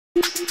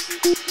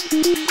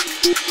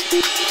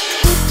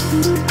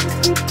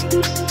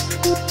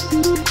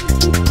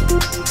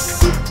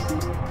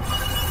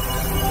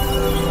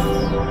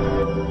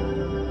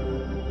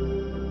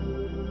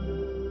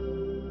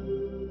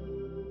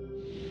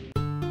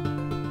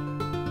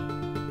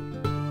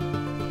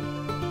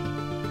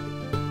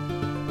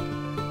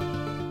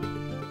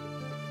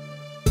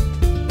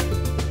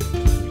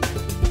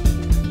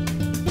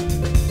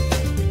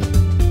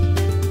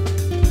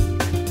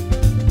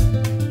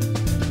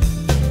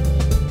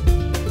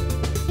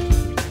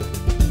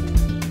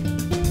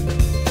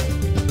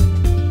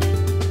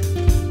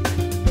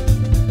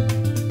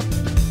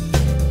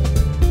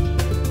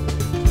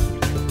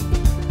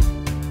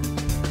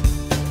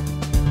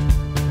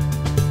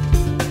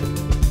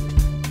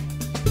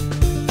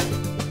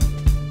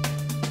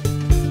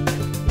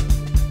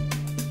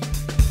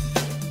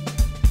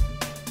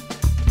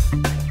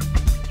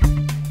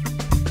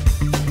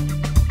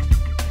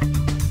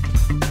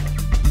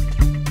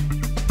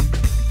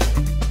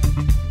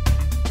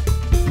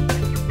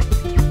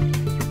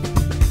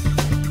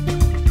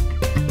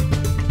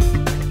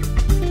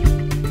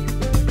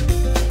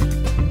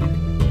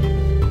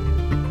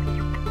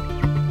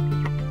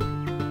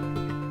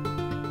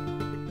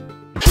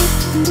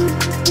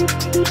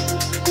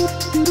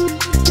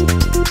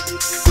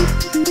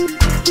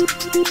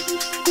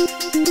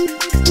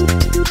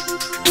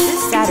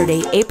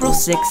Saturday, April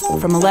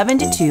 6th from 11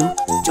 to 2,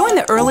 join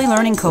the Early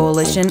Learning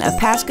Coalition of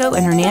Pasco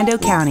and Hernando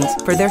counties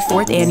for their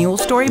 4th annual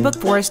Storybook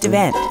Forest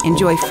event.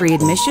 Enjoy free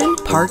admission,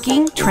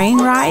 parking, train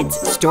rides,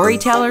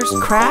 storytellers,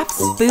 crafts,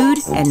 food,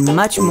 and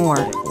much more.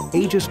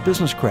 Aegis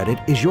Business Credit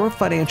is your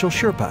financial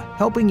Sherpa,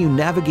 helping you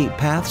navigate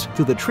paths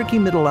through the tricky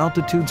middle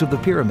altitudes of the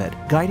pyramid,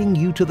 guiding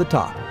you to the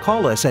top.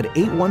 Call us at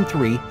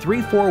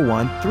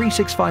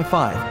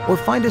 813-341-3655 or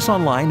find us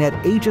online at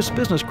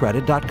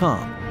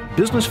aegisbusinesscredit.com.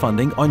 Business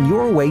funding on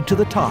your way to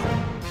the top.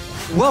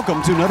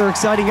 Welcome to another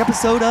exciting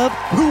episode of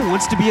Who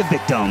Wants to Be a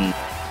Victim?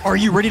 Are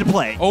you ready to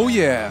play? Oh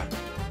yeah.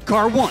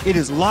 Car 1, it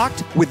is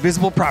locked with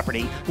visible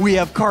property. We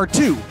have Car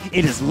 2,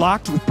 it is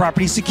locked with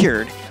property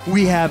secured.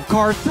 We have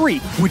Car 3,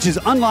 which is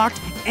unlocked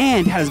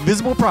and has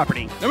visible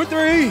property. Number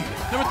three.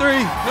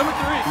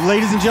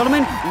 Ladies and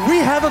gentlemen, we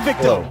have a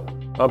victim. Hello,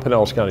 I'm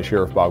Pinellas County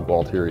Sheriff Bob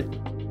Gualtieri.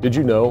 Did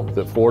you know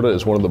that Florida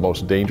is one of the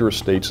most dangerous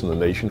states in the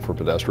nation for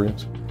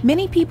pedestrians?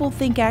 Many people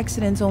think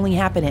accidents only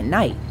happen at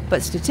night,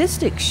 but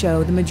statistics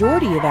show the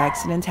majority of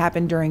accidents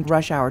happen during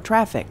rush hour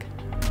traffic.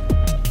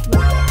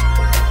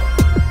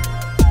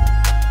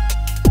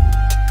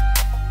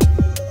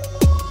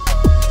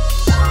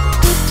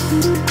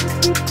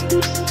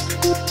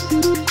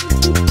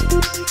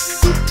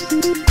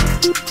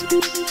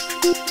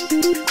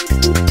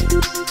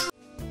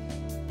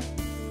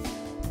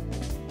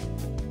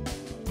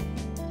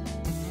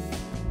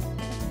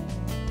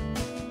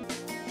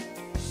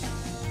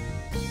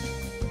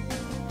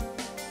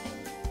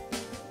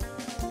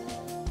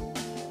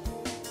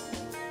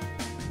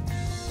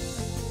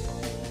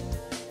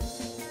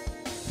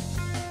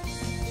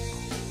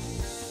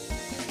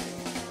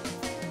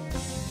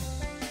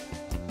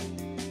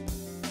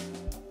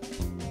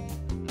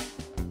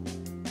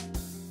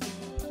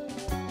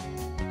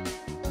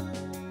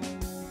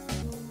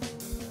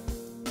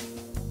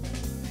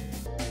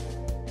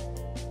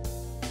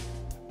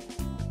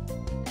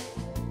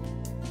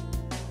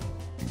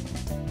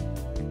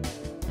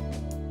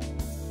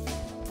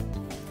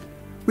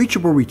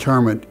 Reachable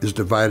retirement is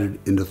divided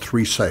into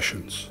 3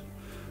 sessions.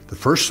 The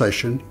first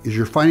session is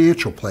your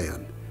financial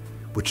plan,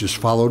 which is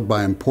followed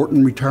by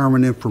important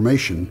retirement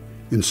information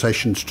in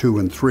sessions 2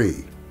 and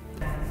 3.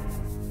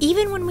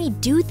 Even when we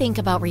do think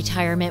about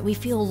retirement, we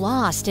feel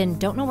lost and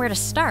don't know where to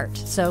start,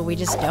 so we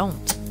just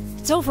don't.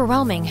 It's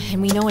overwhelming,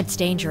 and we know it's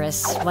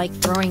dangerous, like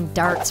throwing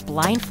darts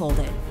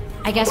blindfolded.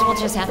 I guess we'll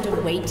just have to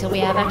wait till we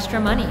have extra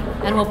money,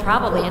 and we'll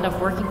probably end up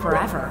working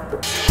forever.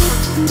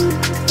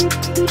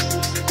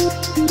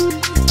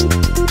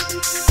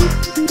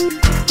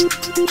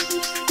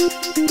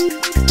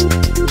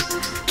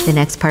 The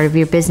next part of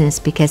your business,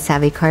 because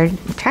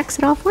SavvyCard tracks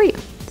it all for you.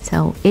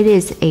 So it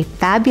is a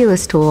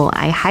fabulous tool.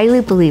 I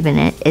highly believe in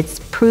it. It's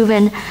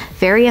proven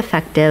very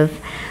effective.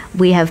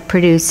 We have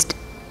produced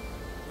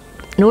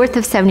north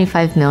of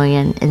 75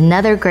 million,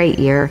 another great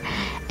year,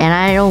 and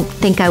I don't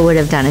think I would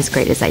have done as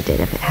great as I did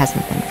if it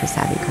hasn't been for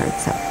SavvyCard,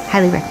 so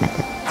highly recommend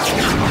it.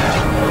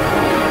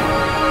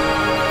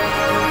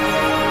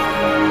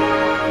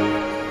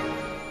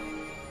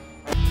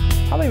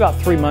 Probably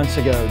about 3 months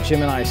ago,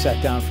 Jim and I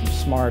sat down from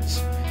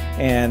SMARTS,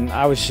 and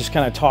I was just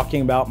kind of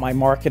talking about my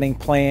marketing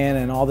plan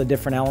and all the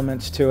different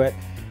elements to it,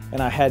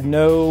 and I had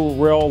no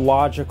real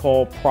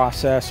logical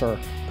process or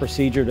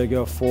procedure to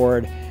go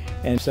forward.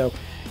 And so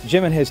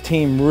Jim and his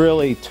team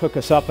really took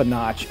us up a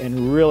notch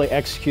and really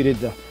executed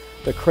the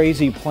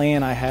crazy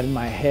plan I had in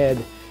my head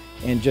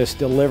and just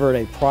delivered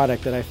a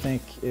product that I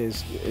think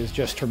is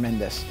just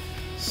tremendous.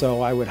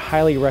 So I would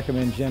highly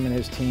recommend Jim and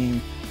his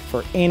team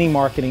for any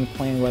marketing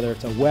plan, whether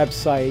it's a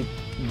website,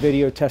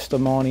 video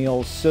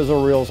testimonials,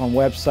 sizzle reels on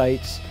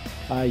websites,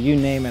 you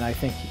name it, I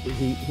think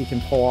he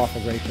can pull off a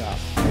great job.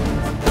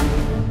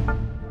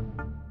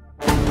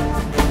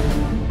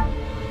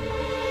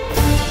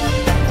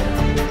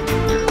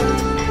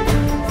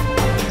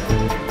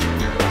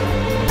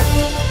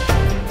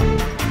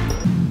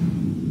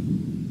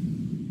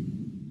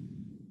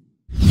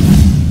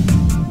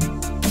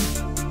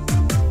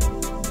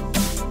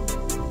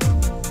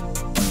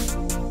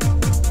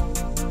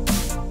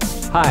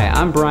 Hi,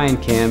 I'm Brian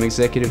Kam,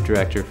 Executive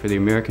Director for the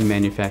American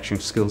Manufacturing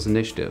Skills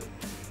Initiative.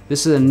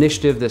 This is an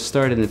initiative that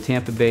started in the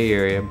Tampa Bay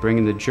area,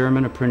 bringing the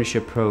German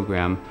apprenticeship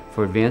program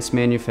for advanced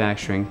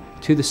manufacturing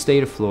to the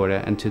state of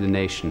Florida and to the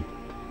nation.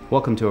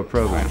 Welcome to our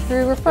program.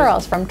 Through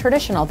referrals from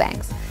traditional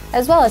banks,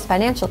 as well as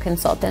financial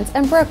consultants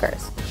and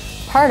brokers.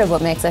 Part of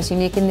what makes us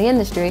unique in the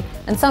industry,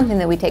 and something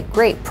that we take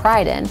great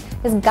pride in,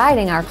 is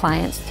guiding our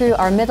clients through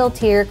our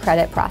middle-tier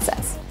credit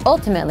process,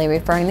 ultimately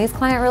referring these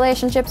client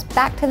relationships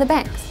back to the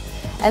banks.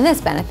 And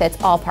this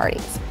benefits all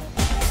parties.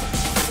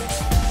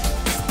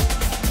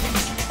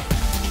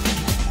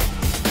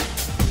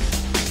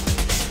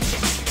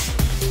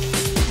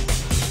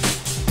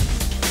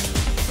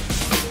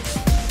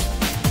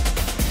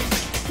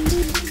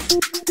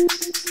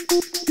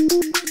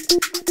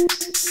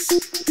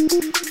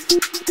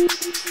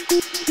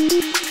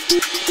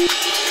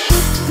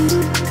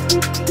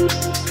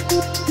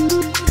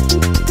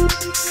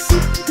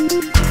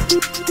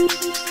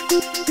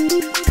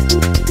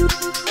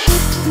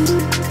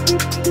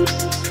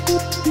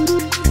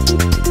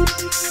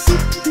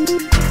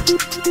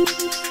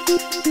 Thank you.